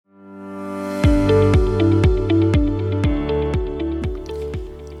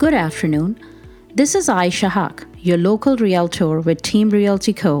Good afternoon. This is Aisha Haq, your local realtor with Team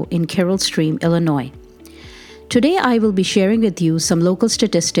Realty Co. in Carroll Stream, Illinois. Today I will be sharing with you some local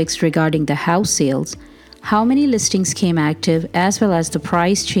statistics regarding the house sales, how many listings came active, as well as the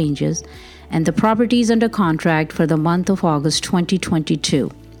price changes, and the properties under contract for the month of August 2022.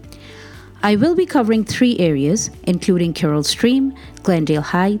 I will be covering 3 areas, including Carroll Stream, Glendale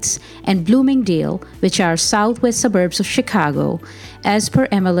Heights, and Bloomingdale, which are southwest suburbs of Chicago, as per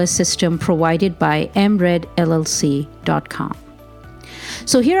MLS system provided by mredllc.com.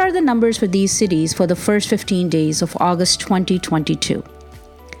 So here are the numbers for these cities for the first 15 days of August 2022.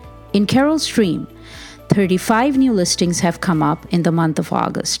 In Carroll Stream, 35 new listings have come up in the month of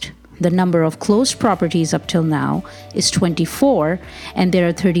August. The number of closed properties up till now is 24, and there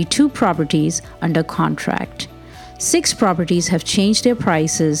are 32 properties under contract. 6 properties have changed their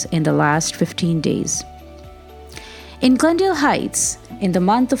prices in the last 15 days. In Glendale Heights, in the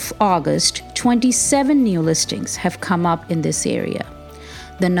month of August, 27 new listings have come up in this area.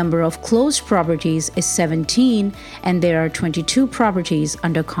 The number of closed properties is 17, and there are 22 properties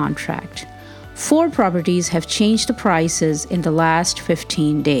under contract. 4 properties have changed the prices in the last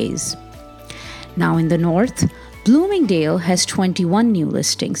 15 days. Now in the north, Bloomingdale has 21 new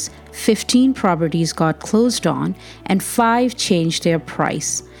listings, 15 properties got closed on, and 5 changed their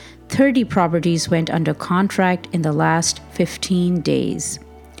price. 30 properties went under contract in the last 15 days.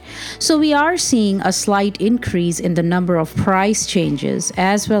 So we are seeing a slight increase in the number of price changes,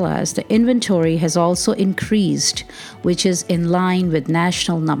 as well as the inventory has also increased, which is in line with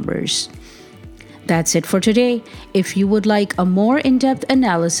national numbers. That's it for today. If you would like a more in-depth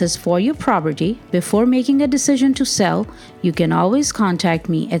analysis for your property before making a decision to sell, you can always contact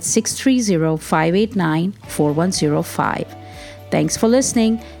me at 630-589-4105. Thanks for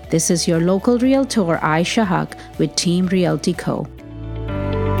listening. This is your local realtor, Aisha Haq with Team Realty Co.